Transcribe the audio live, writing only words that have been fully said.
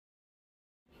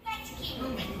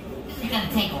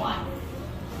gonna take a while.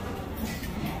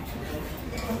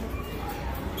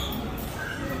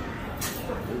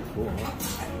 Cool,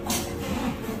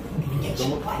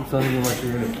 huh? It's not even like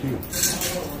you're in a queue.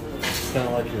 It's kind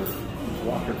of like you're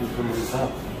walking through somebody's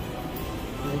house.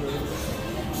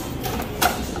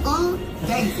 Oh,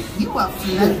 Daisy, you up to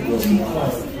nothing.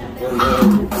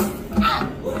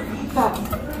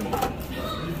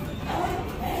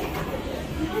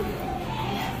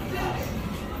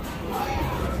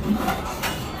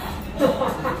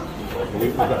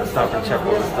 We've got to stop and check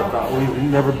all this stuff out. We've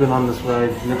never been on this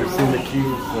ride, never seen the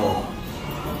queue, so.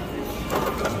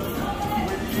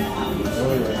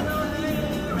 Oh yeah.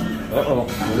 Uh-oh,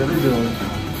 what are they doing?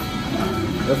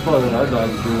 That's probably what our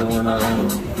dog's doing when we're not on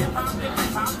it.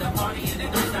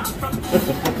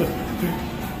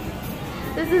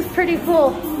 This is pretty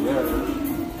cool.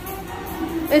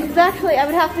 It's actually, I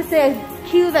would have to say, a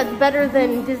queue that's better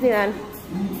than Disneyland.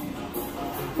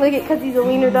 Like it because he's a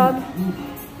wiener dog.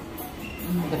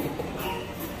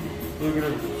 Look at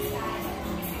him.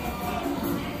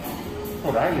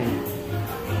 What I need.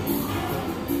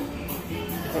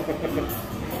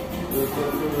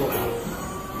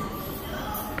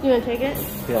 You want to take it?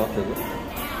 Yeah, I'll take it.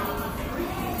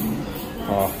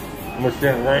 Oh, I'm gonna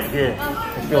stand right here. I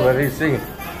feel that AC.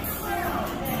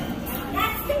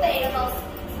 That's debatable.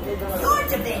 You're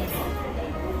debatable.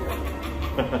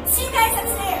 See you guys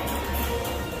upstairs.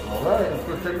 Alright, let's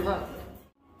go check it out.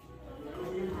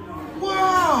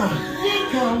 Wow! Look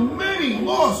how many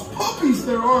lost puppies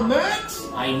there are, Max!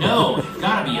 I know. It's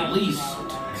gotta be at least,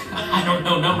 I don't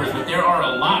know numbers, but there are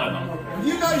a lot of them.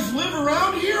 You guys live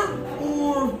around here?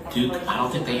 Or... Duke, I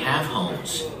don't think they have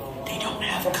homes. They don't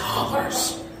have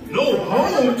collars. No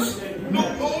homes? No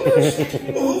owners?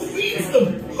 Well, who feeds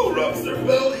them? Who rubs their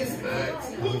bellies, Max?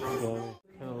 Kind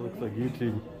of looks like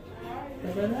YouTube.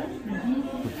 Let's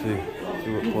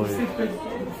see what plays.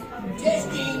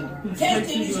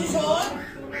 Testing, is this on?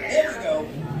 There we go.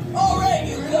 Alright,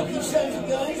 you lovely sons of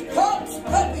guns, Pop's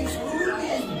Puppy School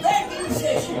is back in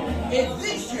session. And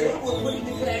this year, we're putting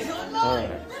the class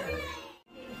online.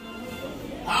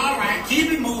 Alright,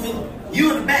 keep it moving.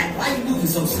 You in the back, why you moving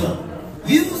so slow?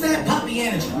 Use that puppy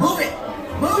energy. Move it!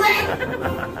 Move it!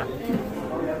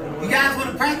 You guys want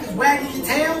to practice wagging your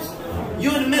tails?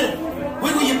 You in the middle.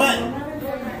 Wiggle your butt.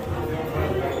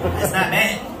 That's not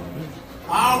bad.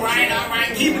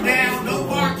 Alright, keep it down. No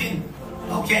barking.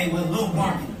 Okay, well, a little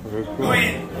barking. Cool. Go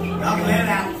ahead. I'll let it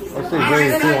out. I say very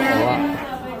cool a lot.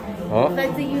 Huh?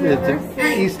 That's a It's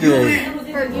an Easter egg.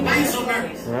 Why are you so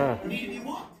nervous? Yeah. You need to be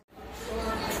walked.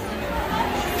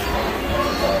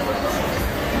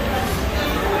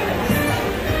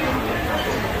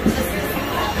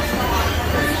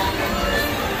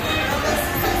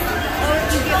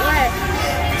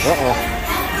 Uh-oh.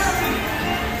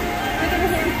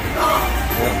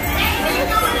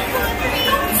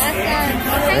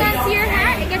 Hang on to your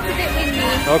hat, it gets a bit windy.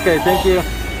 Okay, thank you.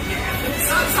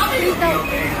 Please don't.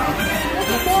 Look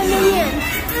at more minions.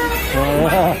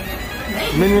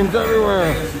 Minions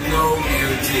everywhere.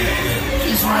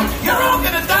 He's right. You're all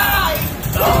gonna die!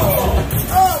 Oh,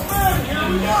 man!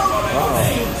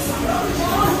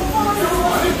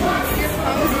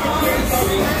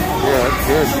 Yeah, that's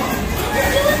good.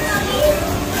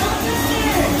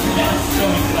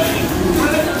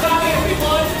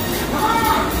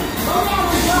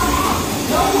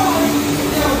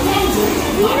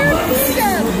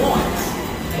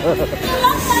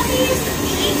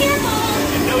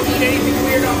 And don't eat anything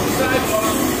weird off the sidewalk.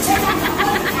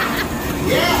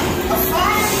 Yeah, a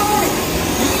fire party!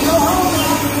 You can go home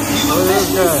now. You will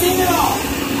officially sing it all.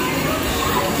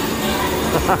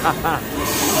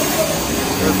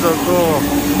 That's so cool.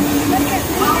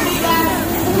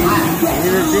 You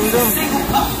need to sing them?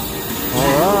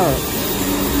 Alright.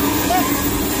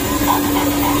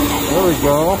 There we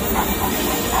go.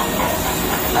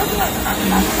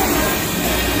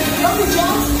 Uncle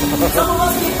Jones, some of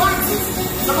us get boxes,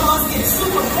 some of us get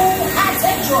super cool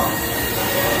high-tech drums.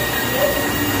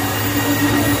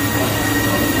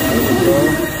 There we go.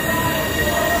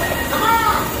 Come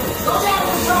on, go down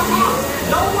to your house.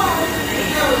 Don't worry, if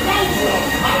you're in danger,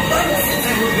 my brother sits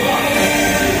and rewards.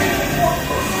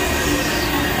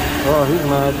 Oh, he's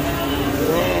mad.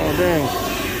 Oh, dang.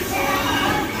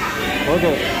 Look at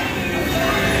it.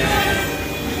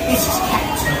 It's just cat.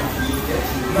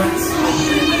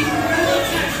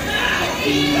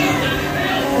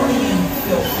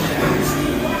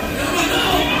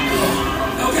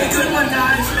 Okay, good one,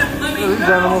 guys. These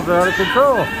animals are out of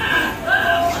control.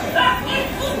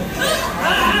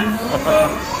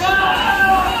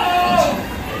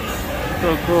 So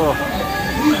cool.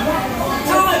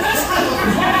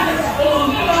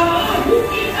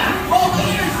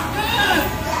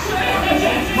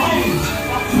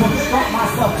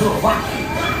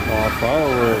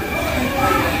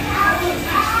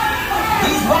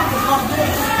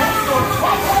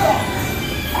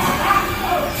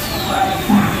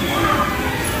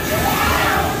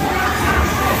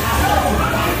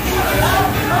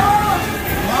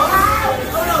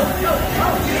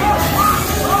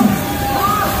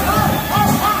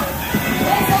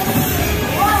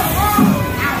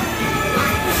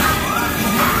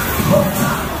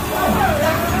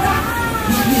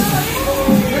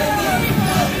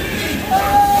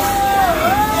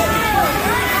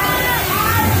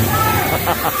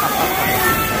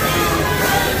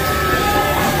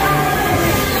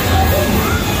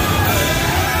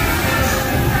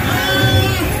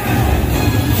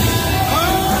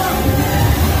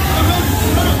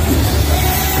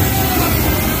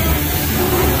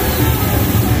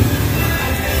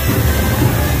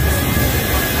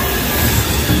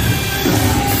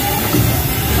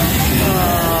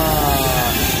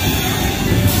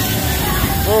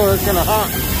 We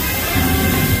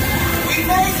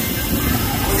made it.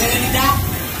 Was there any doubt?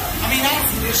 I mean,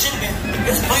 honestly, there should have been.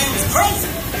 This plan was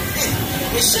crazy.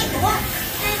 It shouldn't have worked.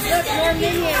 Look, more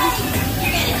minions.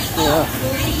 You're gonna be all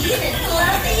pretty and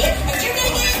fluffy, and you're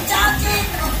gonna get adopted.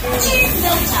 Cheers,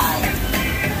 no time.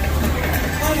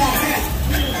 What about that?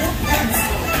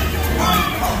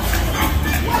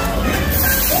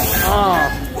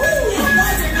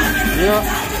 Yeah.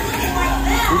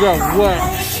 We got wet.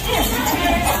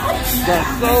 Got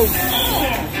soap.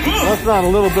 That's not a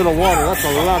little bit of water. That's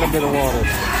a lot of bit of water.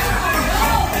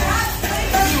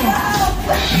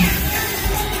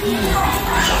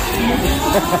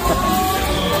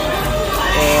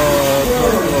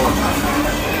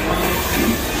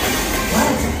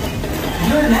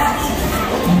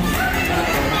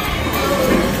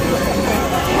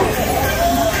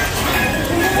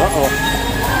 Uh-oh.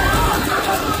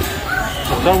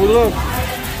 That's how we look.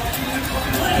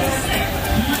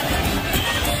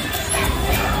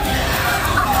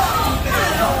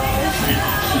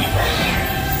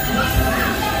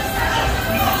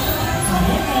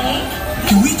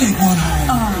 Can we take one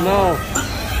home? No.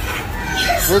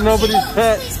 We're nobody's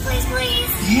pet. Please,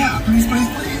 please. Yeah, please, please,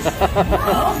 please.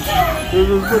 This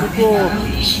is pretty cool.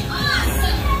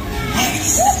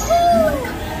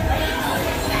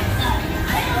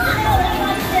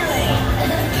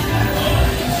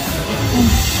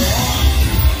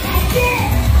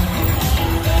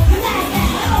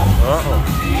 Uh-oh.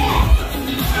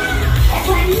 That's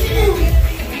what I need to do.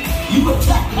 You look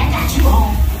tough, but I got you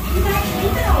home. You guys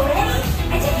keep it already?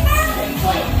 I didn't know this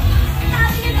place. Now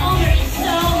being older is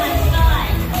so much fun.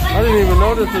 I didn't even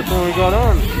notice this when we got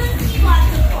on.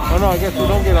 Oh no, I guess we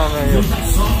don't get on right here.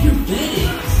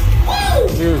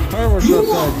 Here's fireworks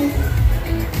outside.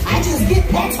 I just get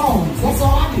pets home. That's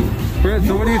all I do. Fred,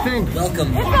 so what do you think?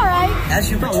 Welcome. It's alright. As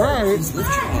you It's return, alright. please lift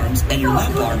your arms and your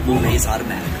left arm will raise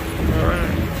automatically.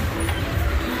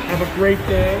 Have a great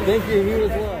day. Thank you, you as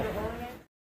well.